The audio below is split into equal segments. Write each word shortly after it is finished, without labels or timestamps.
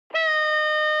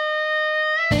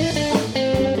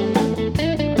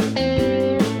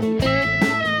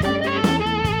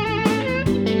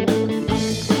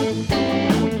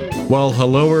Well,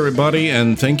 hello everybody,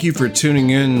 and thank you for tuning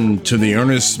in to the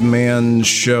Earnest Mann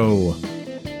Show,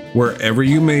 wherever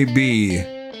you may be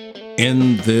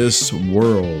in this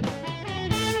world.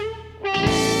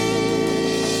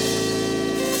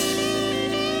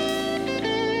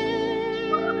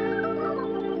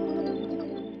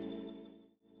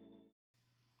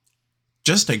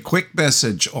 Just a quick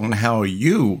message on how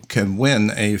you can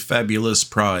win a fabulous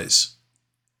prize.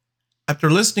 After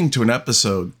listening to an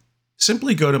episode,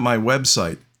 simply go to my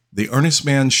website,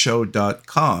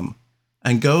 theearnestmanshow.com,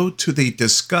 and go to the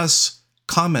Discuss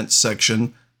Comments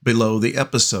section below the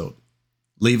episode.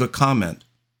 Leave a comment.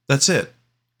 That's it.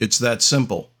 It's that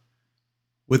simple.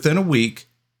 Within a week,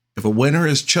 if a winner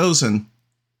is chosen,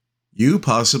 you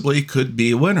possibly could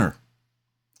be a winner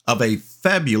of a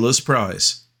fabulous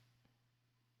prize.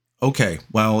 Okay,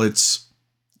 well, it's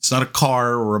not a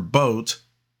car or a boat,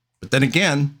 but then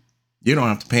again, you don't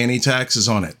have to pay any taxes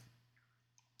on it.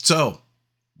 So,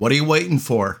 what are you waiting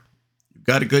for? You've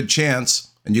got a good chance,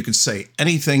 and you can say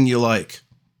anything you like.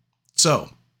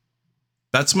 So,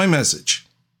 that's my message.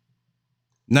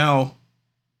 Now,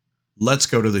 let's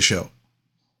go to the show.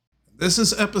 This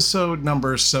is episode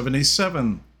number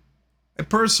 77, a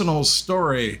personal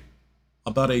story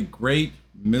about a great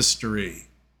mystery.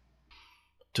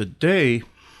 Today,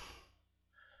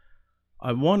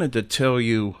 I wanted to tell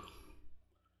you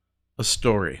a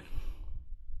story.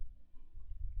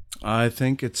 I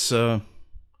think it's a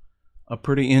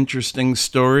pretty interesting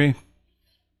story,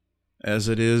 as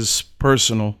it is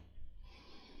personal.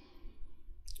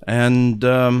 And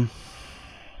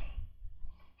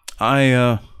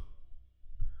I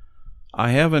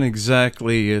haven't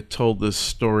exactly told this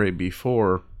story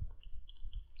before,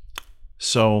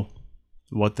 so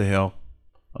what the hell?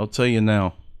 I'll tell you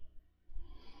now.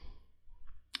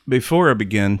 Before I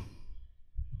begin,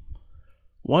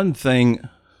 one thing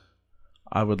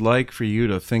I would like for you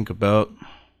to think about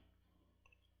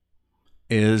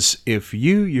is if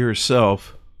you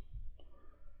yourself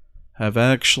have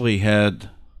actually had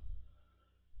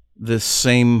this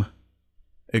same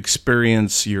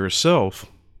experience yourself.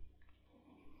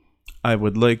 I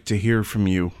would like to hear from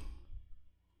you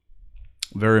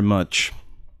very much,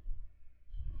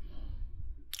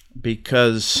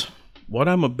 because what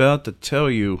I'm about to tell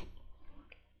you,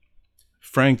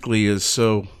 frankly, is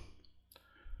so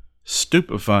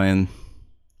stupefying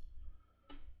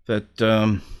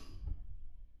that,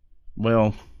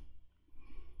 well,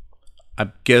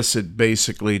 I guess it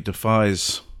basically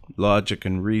defies logic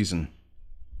and reason.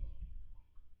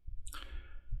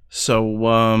 So,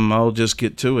 I'll just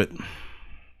get to it.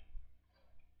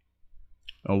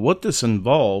 Now, what this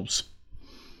involves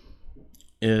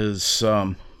is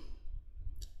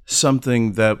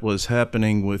something that was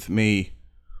happening with me,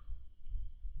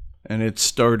 and it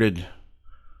started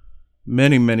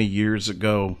many, many years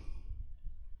ago.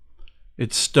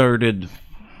 It started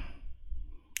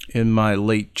in my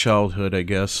late childhood, I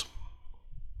guess.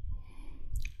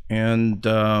 And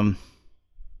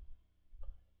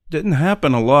didn't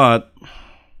happen a lot.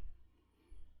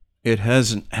 It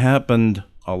hasn't happened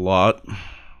a lot.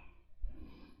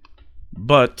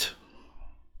 But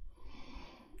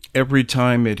every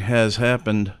time it has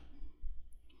happened,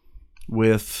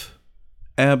 with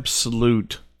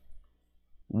absolute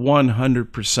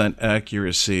 100%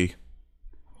 accuracy,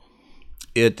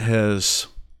 it has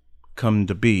come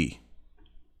to be.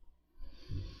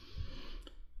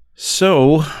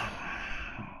 So,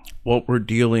 what we're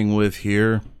dealing with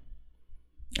here,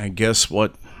 I guess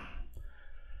what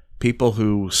people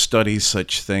who study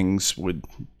such things would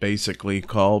basically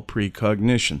call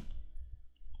precognition.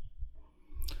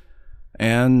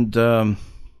 And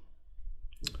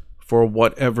for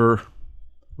whatever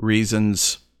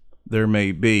reasons there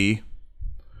may be,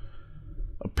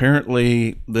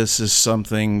 apparently this is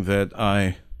something that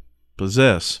I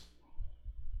possess.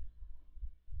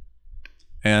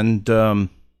 And I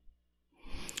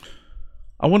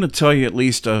want to tell you at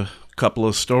least a couple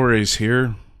of stories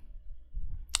here.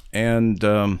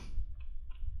 And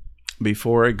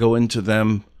before I go into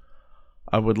them,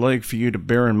 I would like for you to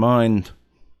bear in mind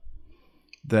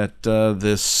that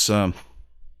this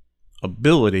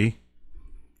ability,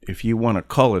 if you want to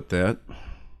call it that,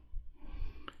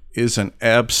 is an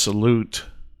absolute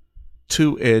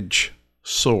two-edged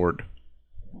sword,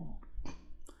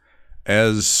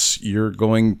 as you're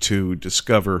going to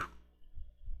discover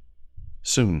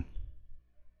soon.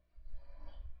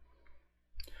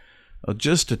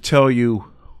 Just to tell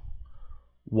you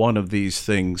one of these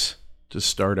things to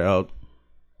start out.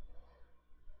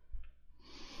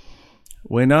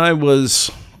 When I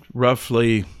was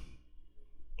roughly,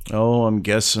 I'm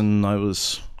guessing I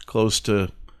was close to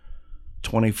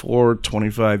 24,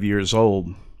 25 years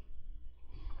old.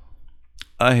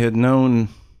 I had known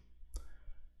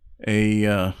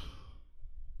had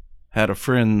a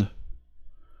friend.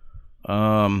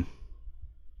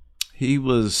 He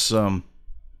was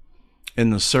in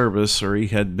the service, or he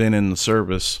had been in the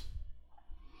service.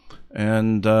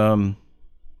 And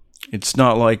it's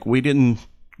not like we didn't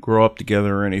grow up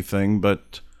together or anything,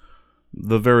 but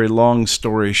the very long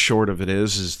story short of it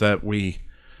is that we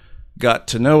got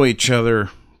to know each other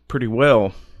pretty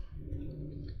well.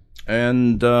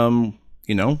 And,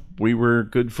 we were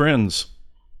good friends.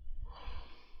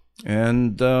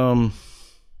 And,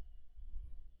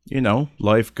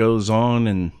 life goes on,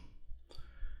 and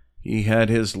he had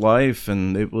his life,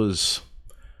 and it was,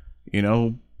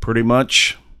 pretty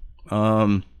much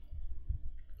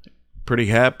pretty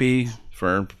happy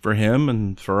for him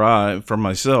and for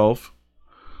myself.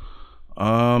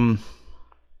 And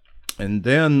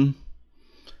then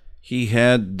he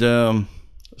had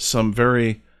some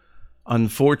very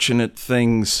unfortunate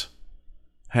things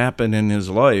happen in his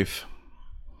life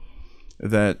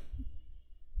that,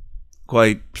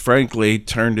 quite frankly,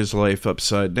 turned his life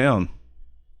upside down.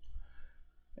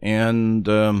 And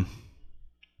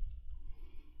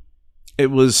it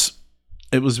was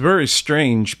very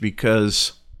strange,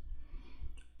 because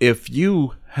if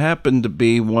you happen to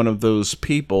be one of those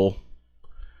people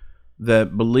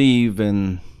that believe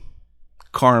in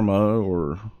karma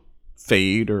or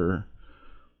fate, or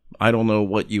I don't know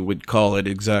what you would call it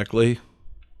exactly,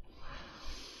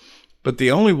 but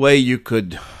the only way you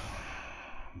could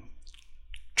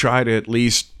try to at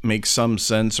least make some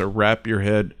sense or wrap your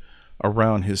head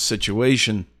around his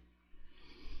situation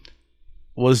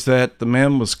was that the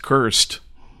man was cursed,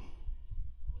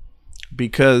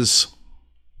 because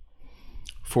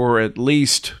for at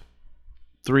least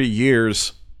 3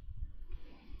 years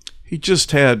he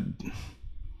just had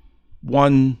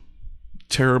one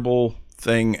terrible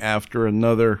thing after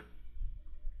another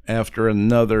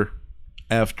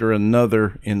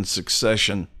in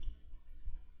succession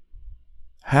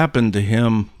happened to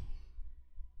him.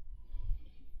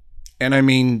 And I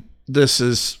mean,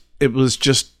 it was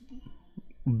just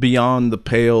beyond the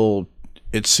pale,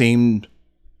 it seemed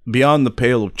beyond the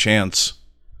pale of chance.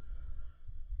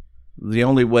 The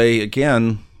only way,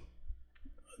 again,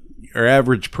 your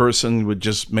average person would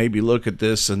just maybe look at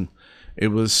this, and it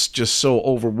was just so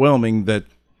overwhelming that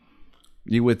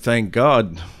you would thank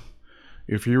God.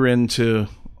 If you're into,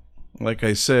 like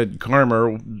I said,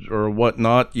 karma or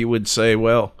whatnot, you would say,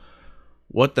 well,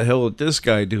 what the hell did this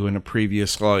guy do in a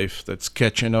previous life that's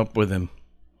catching up with him?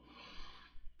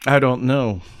 I don't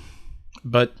know.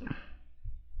 But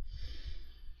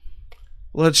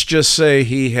let's just say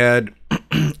he had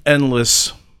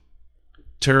endless,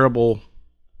 terrible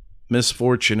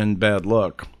misfortune and bad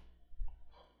luck.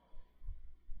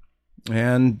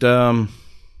 And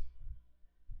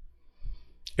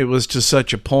it was to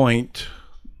such a point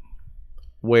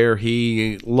where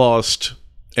he lost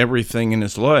everything in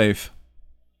his life,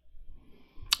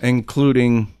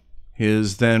 including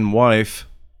his then wife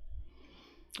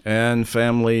and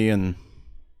family, and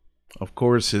of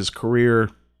course his career,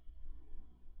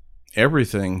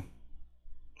 everything.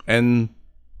 And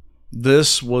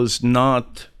this was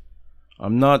not,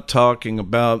 I'm not talking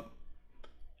about,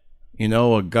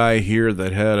 a guy here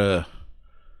that had a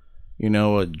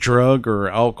drug or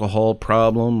alcohol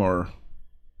problem or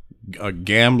a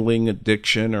gambling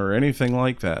addiction or anything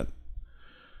like that.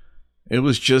 It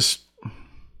was just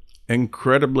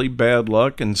incredibly bad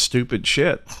luck and stupid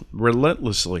shit,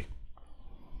 relentlessly.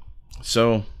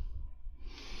 So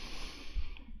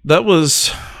that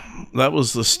was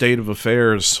the state of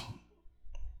affairs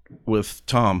with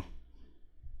Tom.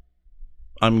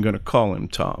 I'm going to call him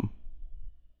Tom.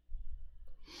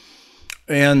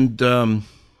 And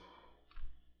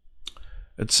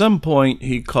at some point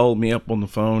he called me up on the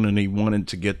phone and he wanted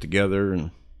to get together,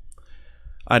 and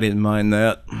I didn't mind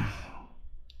that.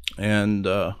 And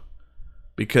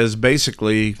because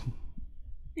basically,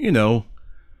 he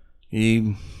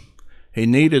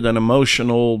needed an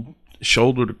emotional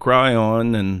shoulder to cry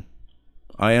on, and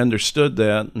I understood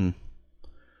that, and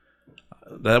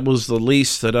that was the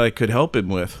least that I could help him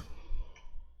with.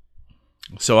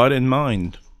 So I didn't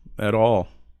mind at all.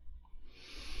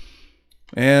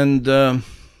 And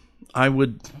I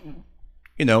would,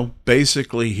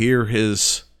 basically hear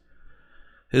his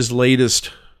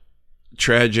latest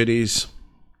tragedies,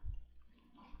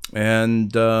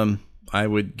 and I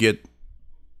would get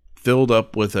filled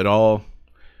up with it all.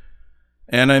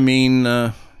 And I mean,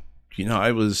 I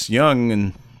was young,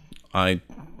 and I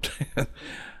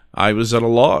I was at a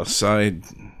loss. There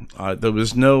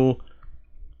was no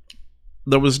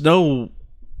there was no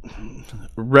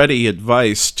ready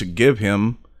advice to give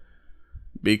him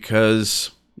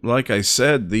because, like I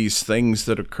said, these things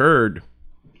that occurred,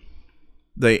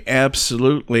 they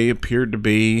absolutely appeared to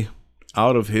be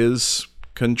out of his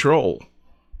control.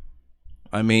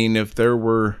 I mean, if there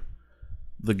were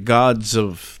the gods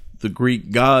of the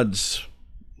Greek gods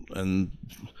and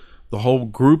the whole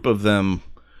group of them,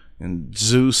 and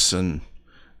Zeus and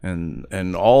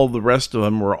all the rest of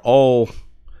them were all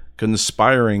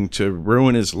conspiring to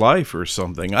ruin his life or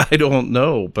something. I don't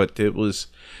know, but it was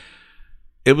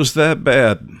that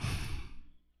bad.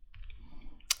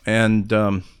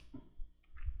 And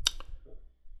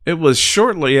it was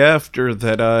shortly after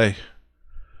that I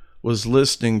was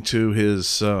listening to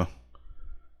his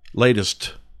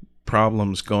latest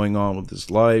problems going on with his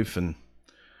life, and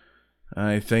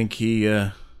I think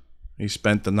he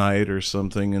spent the night or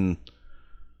something, and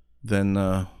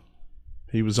then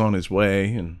he was on his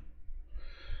way. And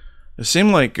it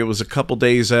seemed like it was a couple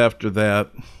days after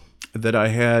that I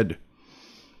had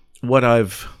what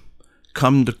I've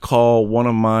come to call one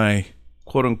of my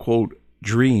quote-unquote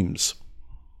dreams.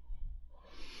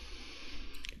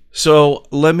 So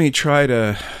let me try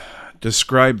to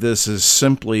describe this as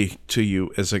simply to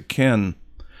you as I can.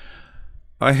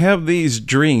 I have these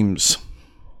dreams,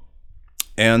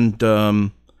 and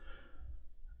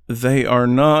they are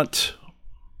not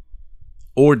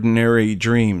ordinary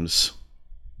dreams.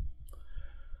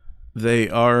 They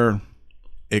are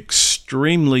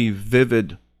extremely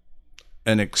vivid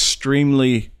and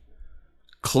extremely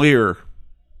clear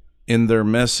in their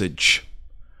message.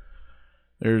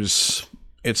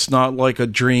 It's not like a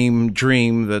dream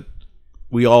that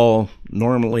we all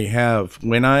normally have.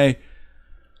 When I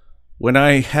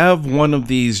have one of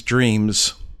these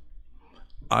dreams,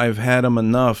 I've had them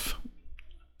enough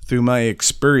through my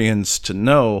experience to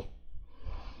know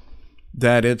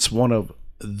that it's one of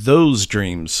those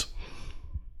dreams.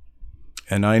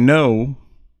 And I know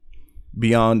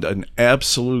beyond an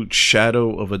absolute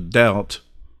shadow of a doubt,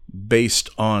 based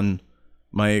on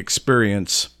my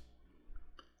experience,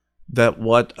 that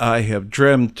what I have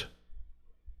dreamt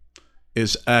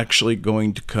is actually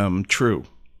going to come true.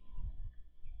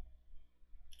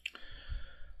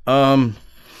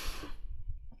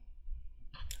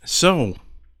 So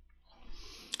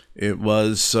it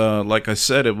was, like I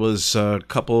said, it was a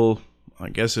couple, I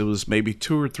guess it was maybe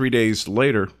 2 or 3 days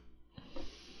later,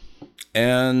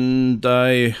 and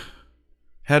I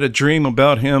had a dream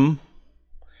about him,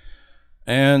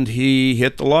 and he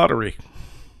hit the lottery.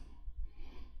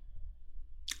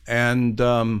 And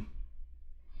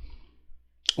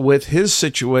with his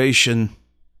situation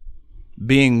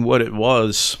being what it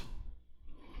was,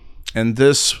 and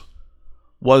this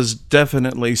was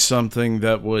definitely something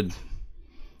that would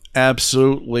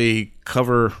absolutely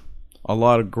cover a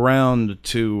lot of ground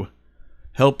to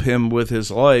help him with his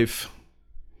life,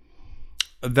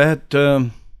 that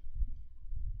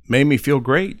made me feel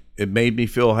great. It made me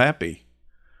feel happy,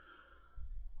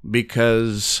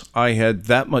 because I had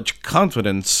that much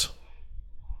confidence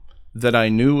that I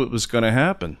knew it was going to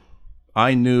happen.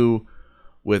 I knew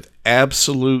with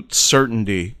absolute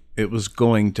certainty it was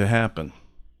going to happen.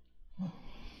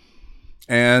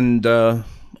 And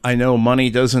I know money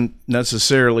doesn't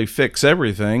necessarily fix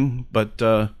everything, but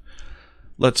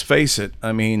let's face it,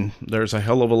 I mean, there's a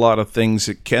hell of a lot of things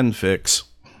it can fix.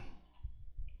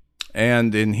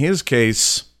 And in his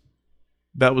case,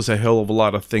 that was a hell of a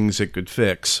lot of things it could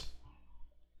fix.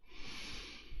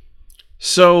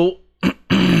 So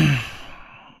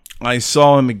I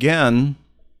saw him again,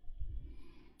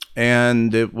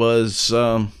 and it was,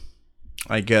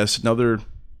 I guess, another,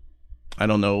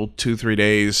 2-3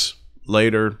 days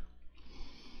later,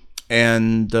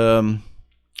 and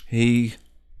he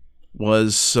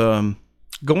was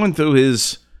going through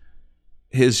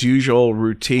his usual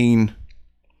routine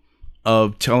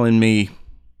of telling me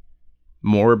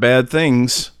more bad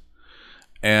things.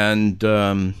 And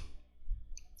in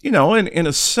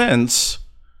a sense,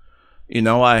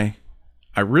 I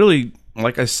really,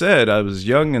 like I said, I was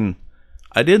young, and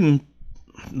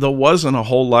there wasn't a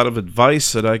whole lot of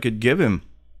advice that I could give him.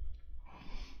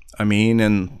 I mean,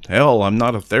 and hell, I'm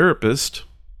not a therapist,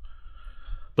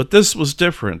 but this was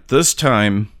different. This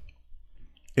time,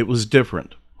 it was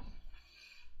different.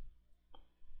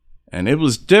 And it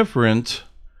was different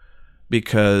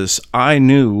because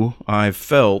I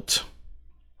felt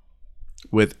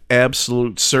with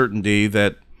absolute certainty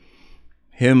that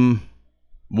him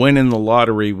winning the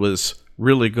lottery was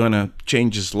really going to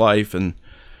change his life and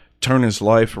turn his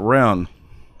life around.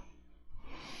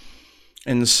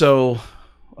 And so,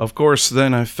 of course,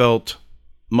 then I felt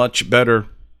much better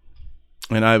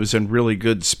and I was in really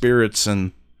good spirits.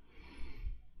 And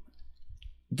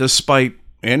despite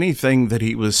anything that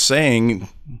he was saying,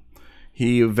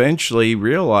 he eventually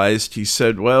realized, he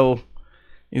said, well,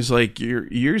 he's like,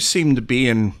 you seem to be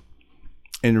in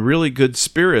really good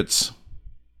spirits.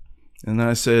 And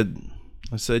I said,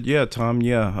 yeah, Tom,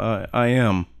 yeah, I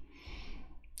am.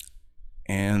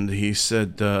 And he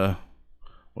said,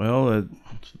 well,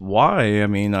 why? I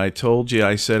mean, I told you.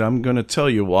 I said, I'm going to tell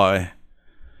you why.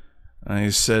 I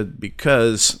said,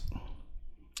 because,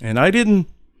 and I didn't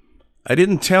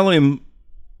tell him,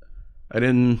 I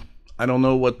didn't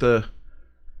know what the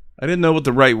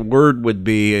right word would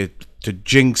be to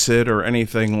jinx it or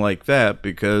anything like that,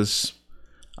 because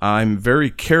I'm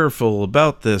very careful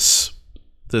about this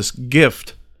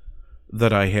gift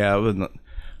that I have, and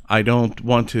I don't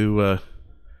want to,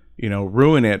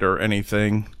 ruin it or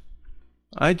anything.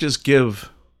 I just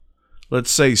give, let's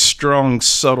say, strong,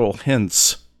 subtle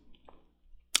hints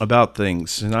about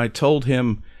things. And I told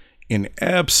him in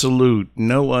absolute,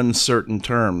 no uncertain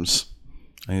terms,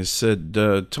 I said,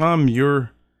 Tom,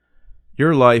 your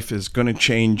life is going to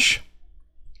change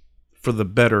for the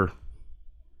better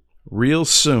real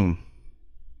soon.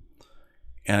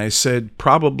 And I said,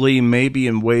 probably, maybe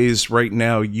in ways right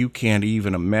now you can't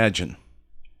even imagine.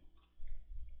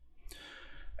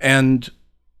 And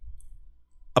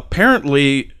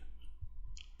apparently,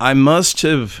 I must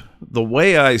have, the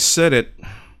way I said it,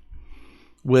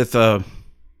 with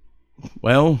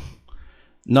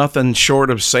nothing short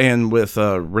of saying with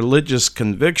religious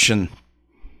conviction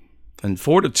and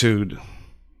fortitude,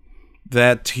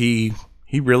 that he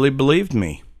really believed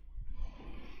me.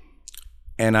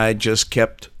 And I just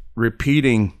kept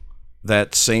repeating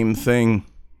that same thing.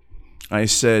 I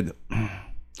said,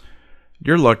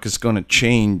 your luck is going to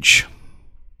change.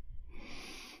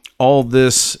 All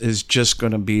this is just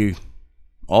going to be,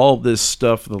 all this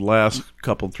stuff the last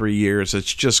 3 years,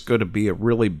 it's just going to be a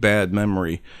really bad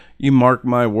memory. You mark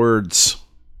my words.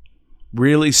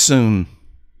 Really soon,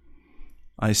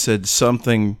 I said,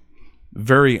 something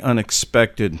very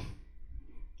unexpected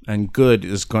and good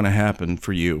is going to happen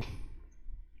for you.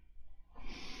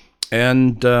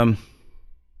 And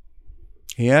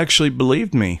he actually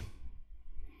believed me.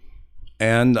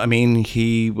 And I mean,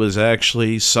 he was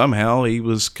actually, somehow he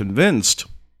was convinced,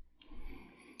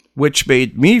 which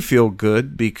made me feel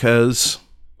good, because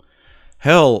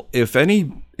hell, if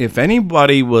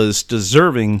anybody was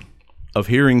deserving of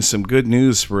hearing some good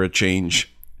news for a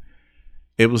change,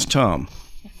 it was Tom.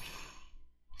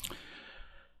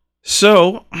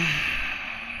 So,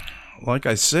 like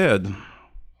I said,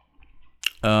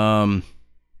 the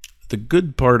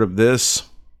good part of this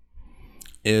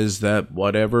is that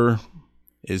whatever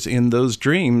is in those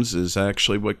dreams is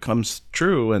actually what comes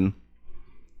true. And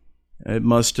it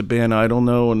must have been, I don't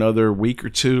know, another week or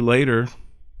two later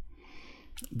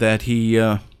that he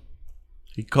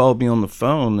called me on the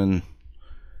phone and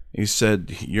he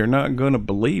said, you're not going to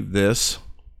believe this.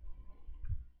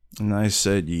 And I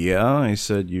said, yeah. I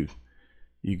said, you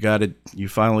got it. You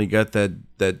finally got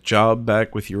that job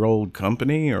back with your old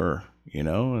company, or,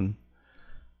 and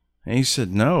he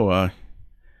said, no.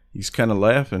 He's kind of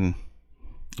laughing.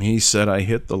 He said, I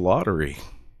hit the lottery.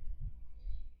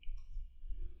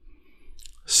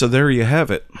 So there you have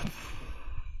it.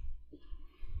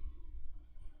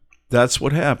 That's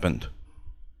what happened.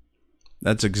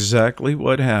 That's exactly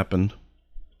what happened.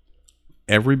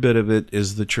 Every bit of it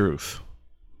is the truth.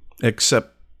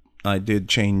 Except I did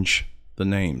change the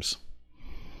names.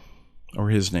 Or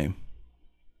his name.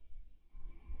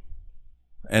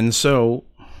 And so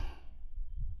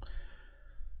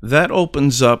that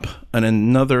opens up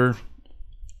another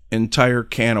entire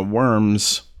can of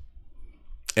worms,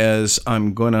 as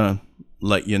I'm going to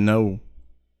let you know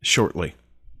shortly.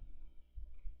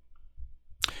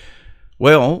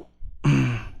 Well,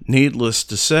 needless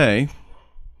to say,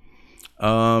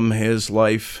 his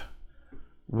life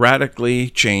radically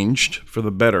changed for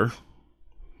the better.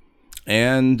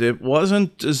 And it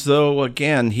wasn't as though,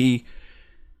 again, he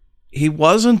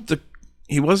wasn't the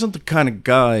kind of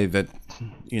guy that,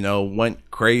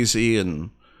 went crazy and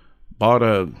bought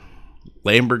a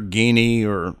Lamborghini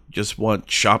or just went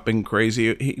shopping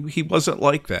crazy. He wasn't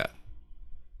like that.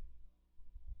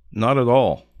 Not at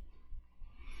all.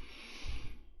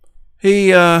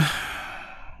 He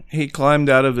climbed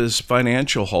out of his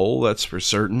financial hole, that's for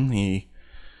certain.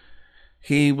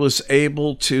 He was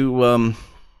able to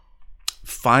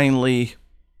finally,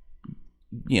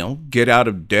 get out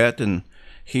of debt, and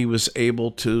he was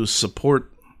able to support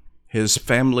his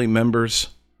family members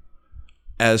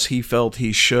as he felt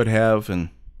he should have, and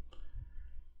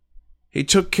he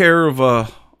took care of a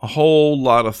a whole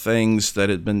lot of things that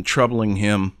had been troubling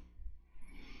him.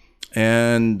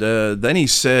 And then he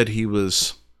said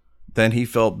then he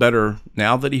felt better.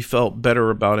 Now that he felt better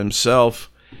about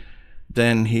himself,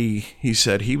 then he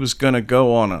said he was going to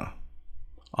go on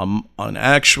an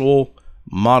actual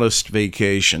modest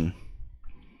vacation.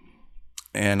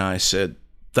 And I said,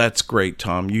 "That's great,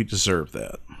 Tom. You deserve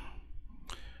that."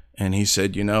 And he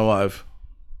said, I've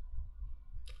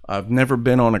never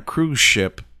been on a cruise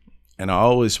ship, and I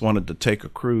always wanted to take a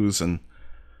cruise, and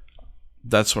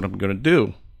that's what I'm going to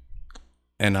do.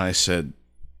 And I said,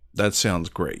 "That sounds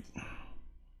great."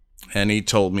 And he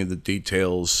told me the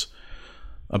details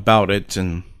about it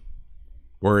and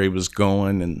where he was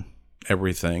going and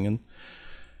everything. And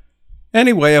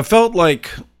anyway, I felt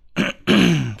like,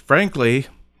 frankly,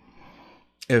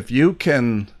 if you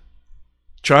can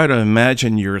try to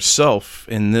imagine yourself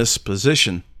in this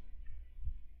position,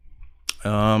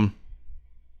 there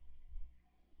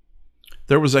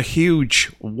was a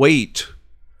huge weight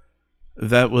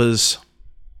that was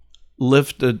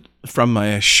lifted from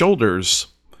my shoulders,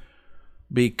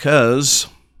 because,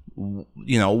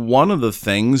 one of the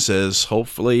things is,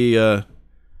 hopefully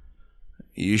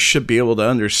you should be able to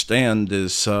understand,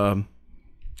 is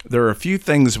there are a few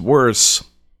things worse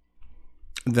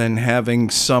than having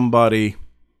somebody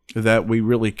that we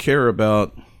really care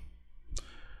about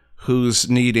who's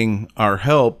needing our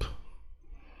help.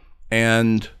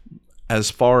 And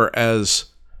as far as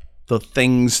the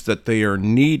things that they are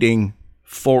needing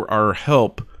for our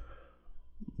help,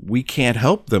 we can't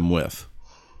help them with.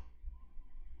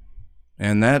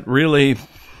 And that really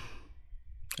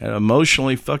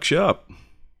emotionally fucks you up.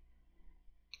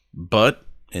 But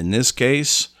in this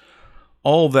case,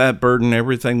 all that burden,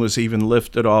 everything was even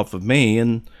lifted off of me.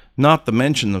 And not to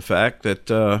mention the fact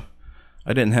that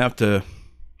I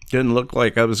didn't look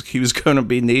like he was going to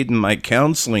be needing my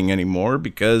counseling anymore,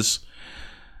 because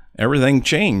everything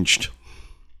changed.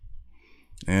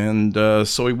 And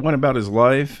so he went about his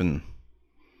life, and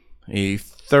he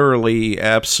thoroughly,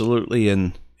 absolutely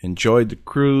enjoyed the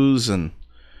cruise. And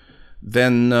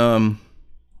then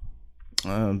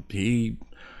he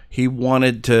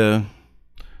wanted to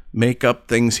make up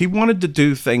things. He wanted to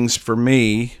do things for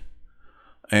me,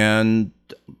 and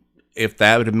if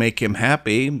that would make him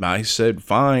happy, I said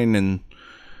fine. And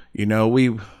we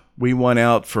went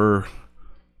out for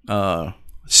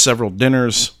several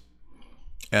dinners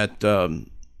at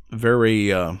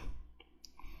very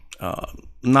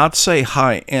not say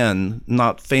high end,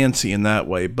 not fancy in that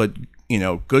way, but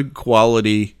good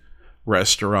quality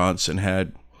restaurants, and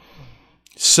had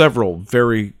several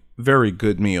very, very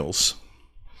good meals.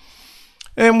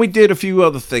 And we did a few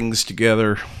other things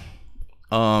together.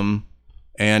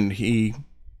 And he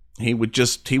would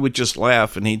just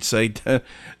laugh, and he'd say,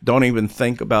 "Don't even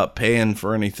think about paying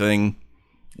for anything."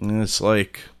 And it's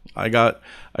like, I got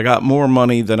more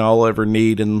money than I'll ever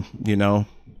need, and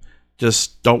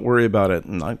just don't worry about it.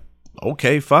 And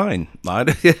okay, fine. I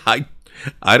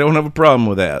don't have a problem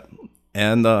with that.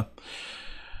 And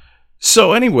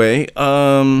so anyway,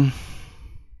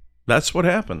 that's what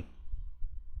happened.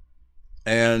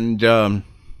 And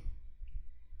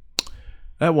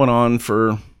that went on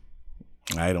for,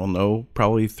 I don't know,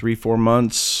 probably 3-4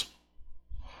 months.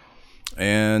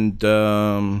 And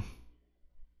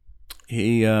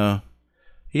he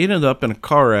ended up in a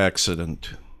car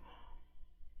accident.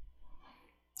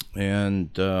 And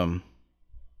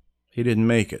he didn't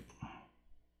make it.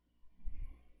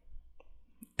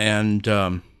 And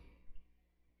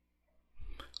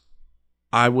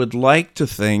I would like to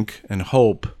think and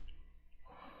hope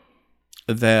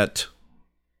that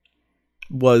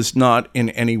was not in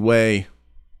any way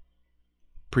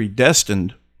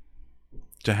predestined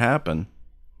to happen.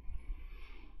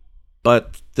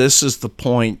 But this is the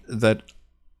point that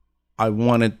I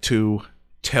wanted to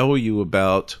tell you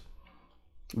about,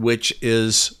 which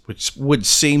would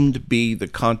seem to be the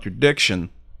contradiction,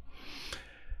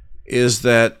 is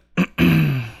that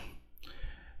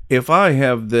if I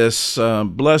have this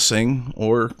blessing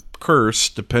or curse,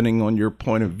 depending on your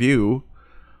point of view,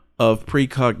 of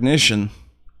precognition,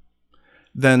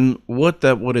 then what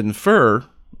that would infer,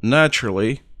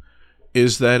 naturally,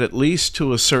 is that at least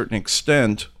to a certain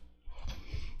extent,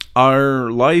 our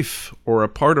life, or a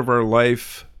part of our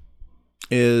life,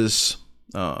 is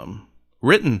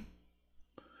written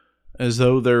as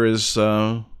though there is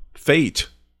fate.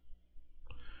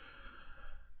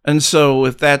 And so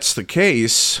if that's the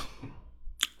case,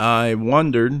 I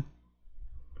wondered,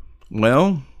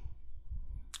 well,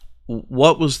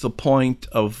 what was the point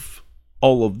of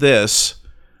all of this?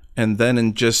 And then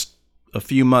in just a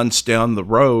few months down the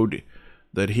road,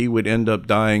 that he would end up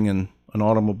dying in an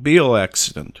automobile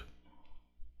accident.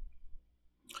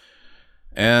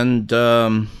 And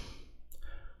the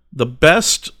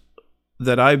best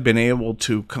that I've been able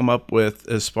to come up with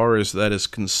as far as that is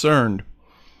concerned,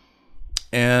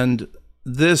 and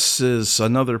this is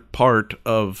another part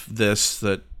of this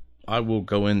that I will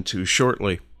go into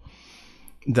shortly,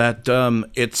 that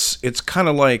it's kind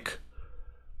of like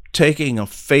taking a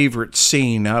favorite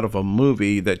scene out of a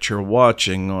movie that you're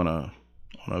watching on a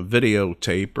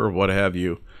videotape or what have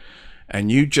you,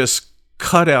 and you just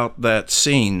cut out that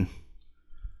scene,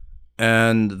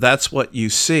 and that's what you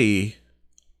see,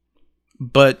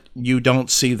 but you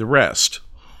don't see the rest.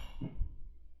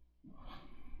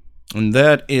 And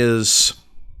that is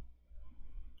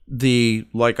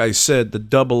like I said, the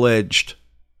double-edged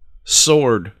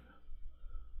sword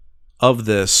of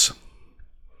this.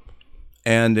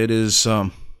 And it is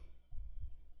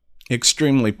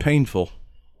extremely painful,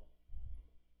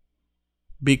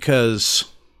 because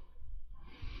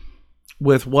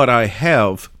with what I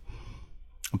have,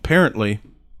 apparently,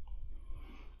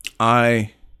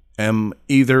 I am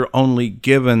either only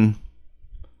given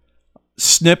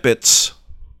snippets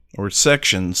or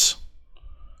sections,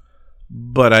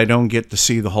 but I don't get to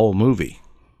see the whole movie.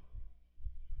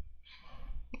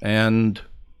 And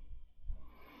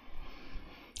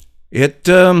it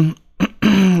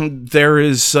there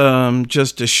is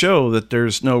just to show that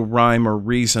there's no rhyme or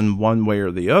reason one way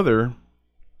or the other.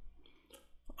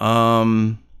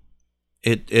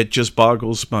 It just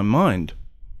boggles my mind.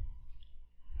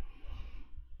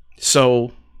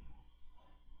 So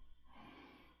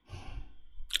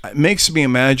it makes me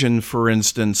imagine, for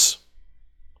instance,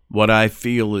 what I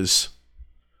feel is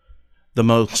the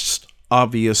most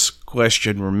obvious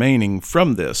question remaining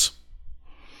from this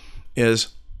is,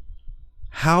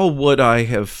 how would I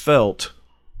have felt?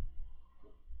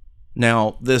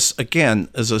 Now, this again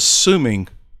is assuming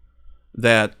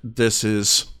that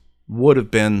this would have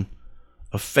been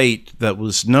a fate that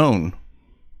was known.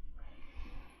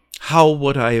 How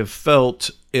would I have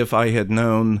felt if I had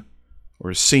known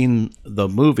or seen the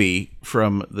movie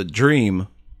from the dream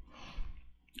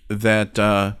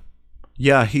that,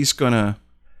 he's going to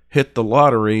hit the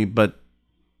lottery, but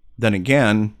then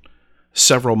again,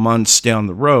 several months down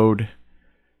the road,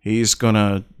 he's going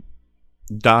to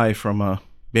die from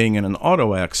being in an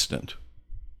auto accident.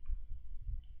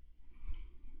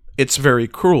 It's very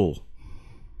cruel.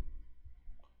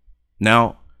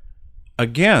 Now,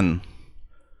 again,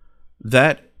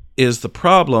 that is the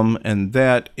problem, and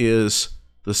that is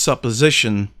the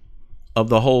supposition of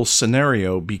the whole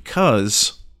scenario,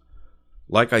 because,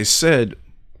 like I said,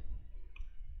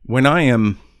 when I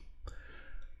am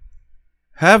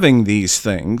having these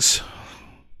things,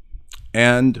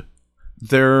 and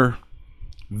there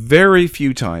very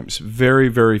few times, very,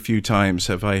 very few times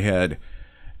have I had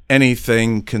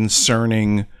anything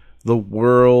concerning the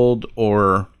world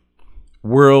or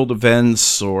world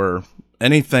events or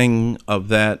anything of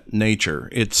that nature.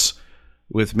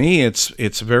 With me,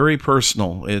 it's very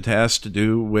personal. It has to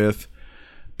do with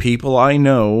people I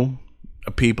know,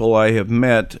 people I have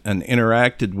met and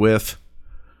interacted with,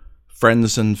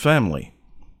 friends and family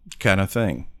kind of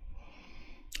thing.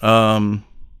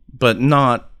 But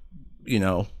not,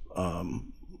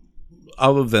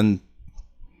 other than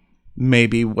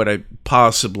maybe what I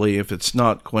possibly, if it's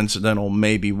not coincidental,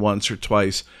 maybe once or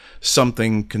twice,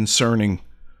 something concerning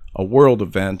a world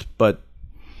event, but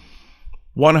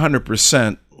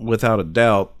 100% without a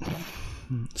doubt,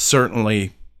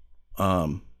 certainly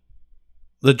the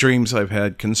dreams I've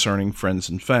had concerning friends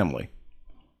and family.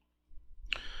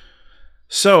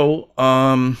 So,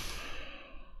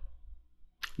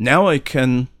 now I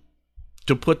can,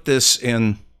 to put this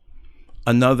in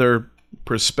another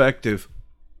perspective.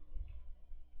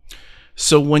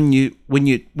 So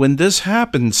when this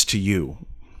happens to you,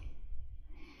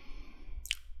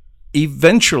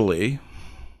 eventually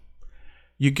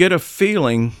you get a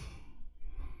feeling,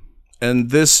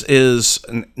 and this is,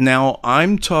 now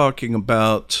I'm talking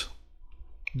about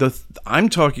the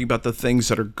things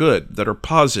that are good, that are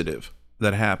positive,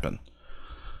 that happen,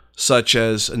 such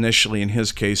as initially in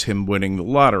his case him winning the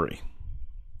lottery.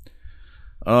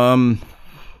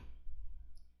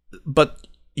 But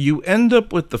you end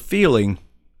up with the feeling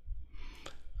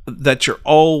that you're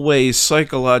always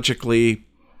psychologically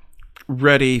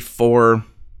ready for,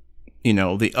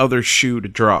 the other shoe to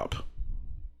drop.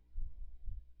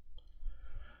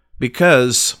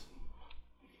 Because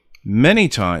many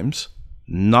times,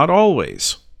 not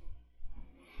always,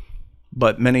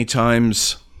 but many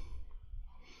times,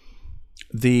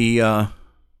 the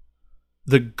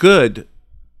good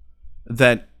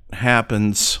that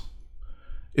happens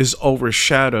is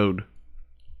overshadowed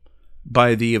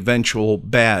by the eventual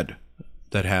bad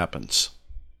that happens.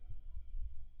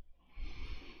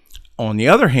 On the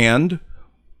other hand,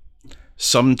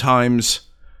 sometimes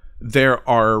there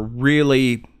are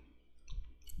really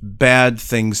bad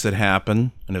things that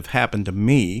happen and have happened to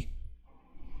me,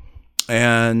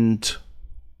 and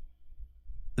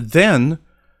then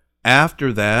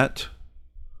after that,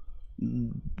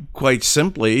 quite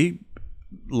simply,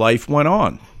 life went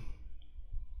on.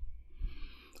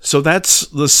 So that's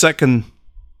the second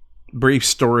brief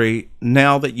story.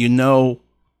 Now that you know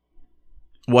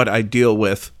what I deal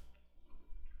with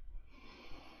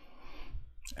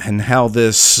and how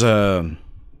this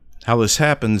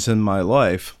happens in my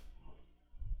life.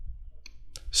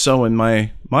 So in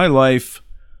my life,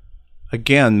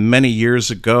 again, many years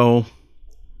ago,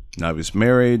 I was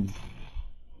married,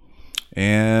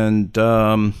 and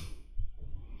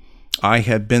I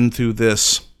had been through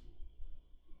this,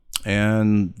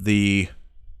 and the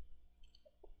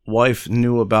wife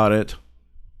knew about it.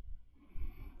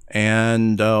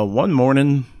 And one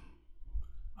morning,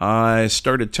 I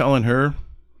started telling her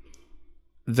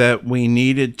that we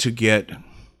needed to get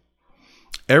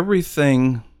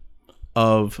everything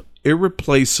of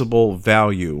irreplaceable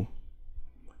value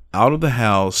out of the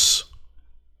house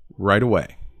right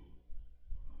away.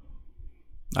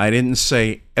 I didn't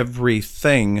say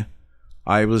everything.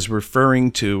 I was referring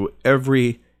to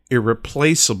every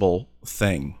irreplaceable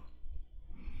thing.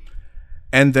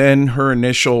 And then her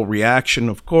initial reaction,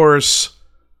 of course,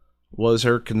 was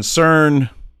her concern.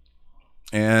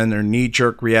 And her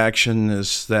knee-jerk reaction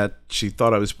is that she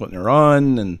thought I was putting her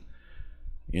on, and,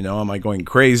 am I going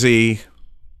crazy?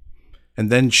 And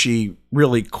then she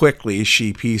really quickly,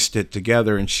 she pieced it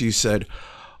together, and she said,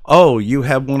 "Oh, you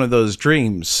have one of those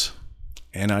dreams."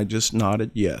 And I just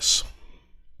nodded yes.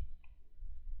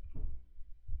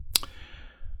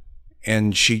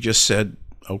 And she just said,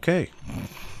 "Okay."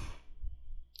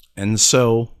 And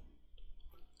so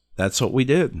that's what we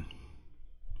did.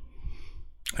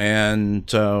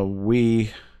 And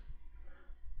we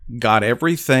got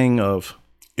everything of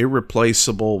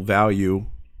irreplaceable value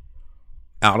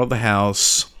out of the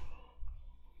house.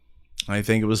 I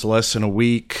think it was less than a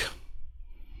week.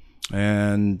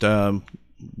 And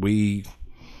we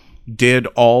did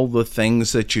all the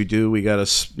things that you do. We got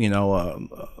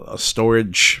a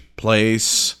storage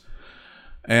place.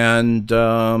 And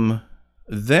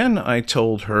then I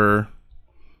told her,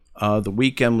 the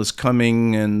weekend was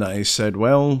coming, and I said,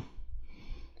 well,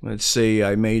 let's see,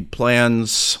 I made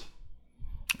plans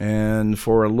and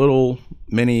for a little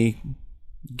mini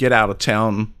get out of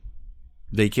town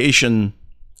vacation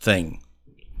thing.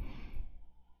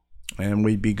 And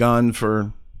we'd be gone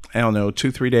for,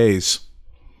 2-3 days.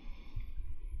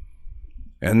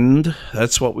 And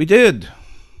that's what we did.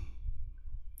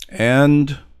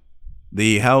 And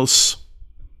the house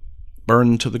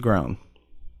burned to the ground.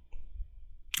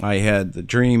 I had the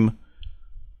dream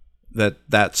that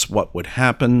that's what would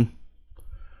happen,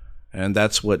 and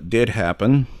that's what did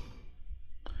happen.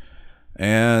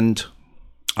 And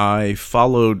I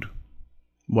followed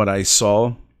what I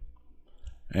saw.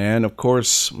 And of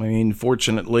course,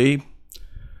 fortunately,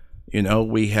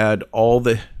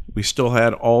 we still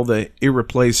had all the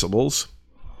irreplaceables,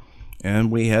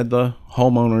 and we had the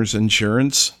homeowner's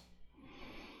insurance.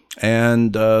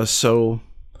 And so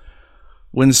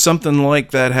when something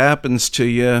like that happens to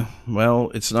you, well,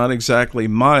 it's not exactly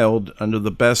mild under the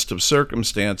best of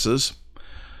circumstances.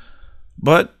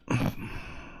 But,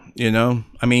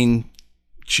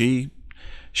 she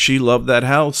loved that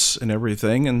house and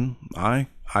everything, and I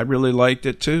really liked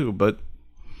it too. But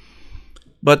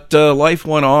life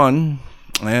went on,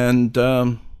 and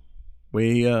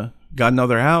we got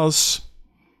another house,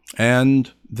 and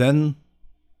then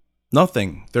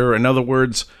nothing. In other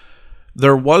words,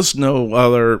 there was no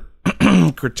other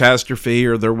catastrophe,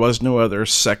 or there was no other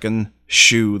second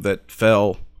shoe that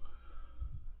fell.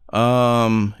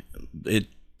 It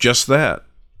just that.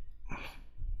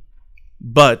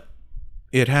 But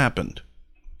it happened.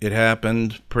 It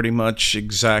happened pretty much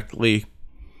exactly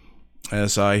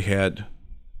as I had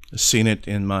seen it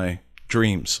in my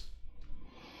dreams.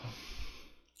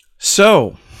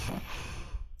 So,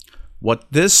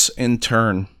 what this in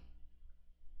turn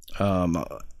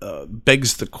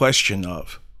begs the question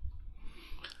of,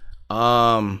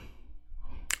 I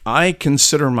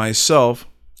consider myself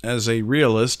as a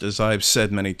realist, as I've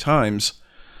said many times.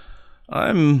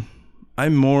 I'm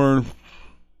more,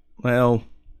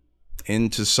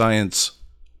 into science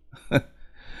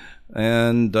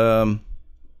and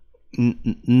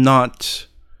not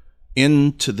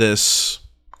into this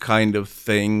kind of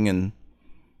thing, and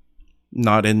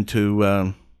not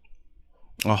into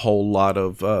a whole lot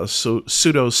of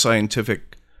pseudoscientific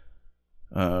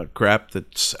crap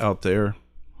that's out there.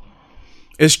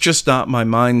 It's just not my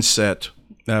mindset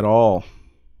at all.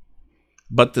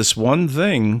 But this one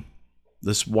thing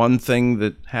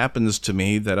that happens to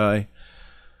me that I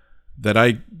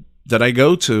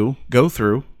go through,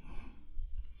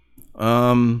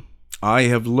 I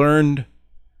have learned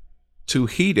to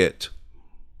heed it.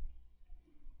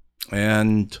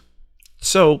 And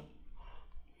so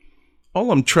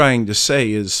all I'm trying to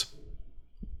say is,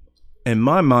 in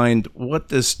my mind, what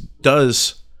this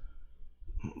does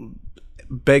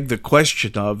beg the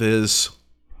question of is,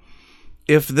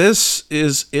 if this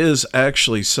is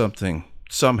actually something,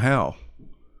 somehow,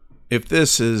 if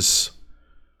this is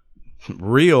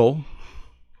real,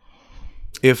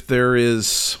 if there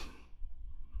is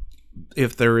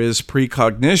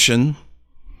precognition,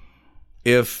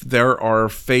 if there are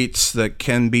fates that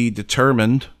can be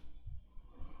determined,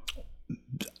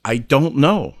 I don't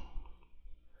know.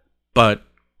 But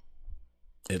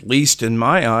at least in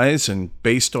my eyes, and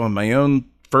based on my own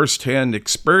firsthand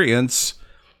experience,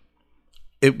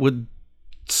 it would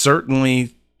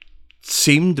certainly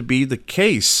seem to be the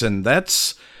case. And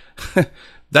that's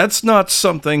not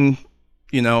something,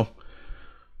 you'll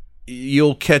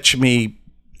catch me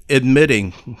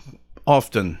admitting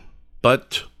often,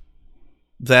 but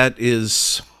that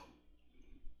is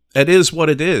what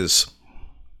it is.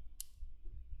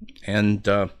 And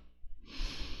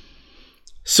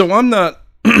so I'm not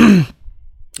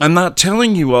I'm not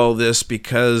telling you all this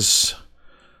because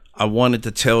I wanted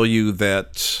to tell you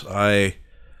that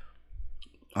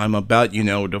I'm about,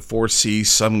 to foresee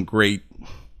some great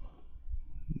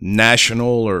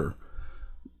national or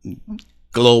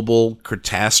global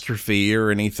catastrophe or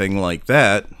anything like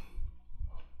that.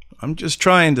 I'm just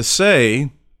trying to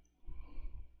say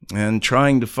and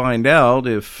trying to find out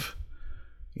if,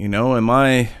 am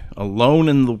I alone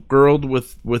in the world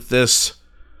with this,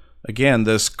 again,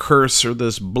 this curse or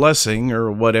this blessing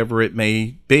or whatever it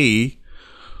may be.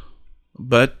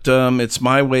 But it's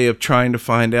my way of trying to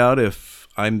find out if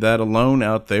I'm that alone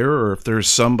out there or if there's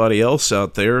somebody else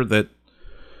out there that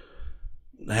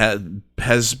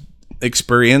has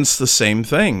experienced the same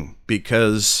thing.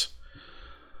 Because,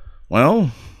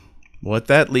 well, what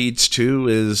that leads to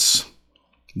is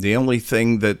the only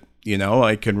thing that,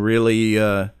 I can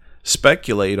really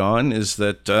speculate on is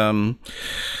that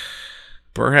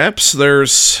perhaps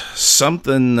there's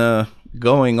something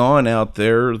going on out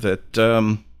there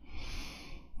that,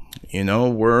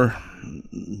 we're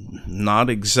not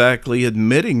exactly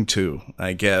admitting to,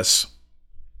 I guess.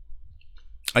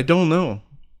 I don't know.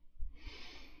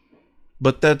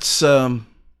 But that's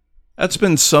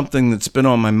been something that's been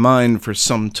on my mind for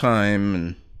some time,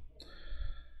 and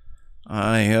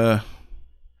I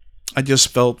just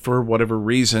felt for whatever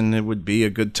reason it would be a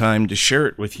good time to share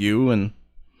it with you and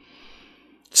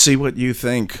see what you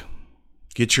think.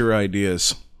 Get your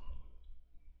ideas.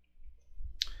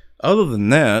 Other than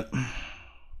that,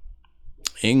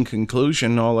 in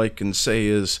conclusion, all I can say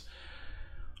is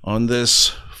on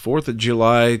this 4th of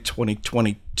July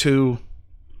 2022,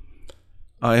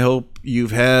 I hope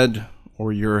you've had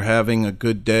or you're having a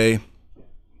good day,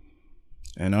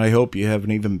 and I hope you have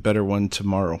an even better one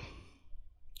tomorrow.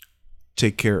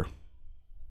 Take care.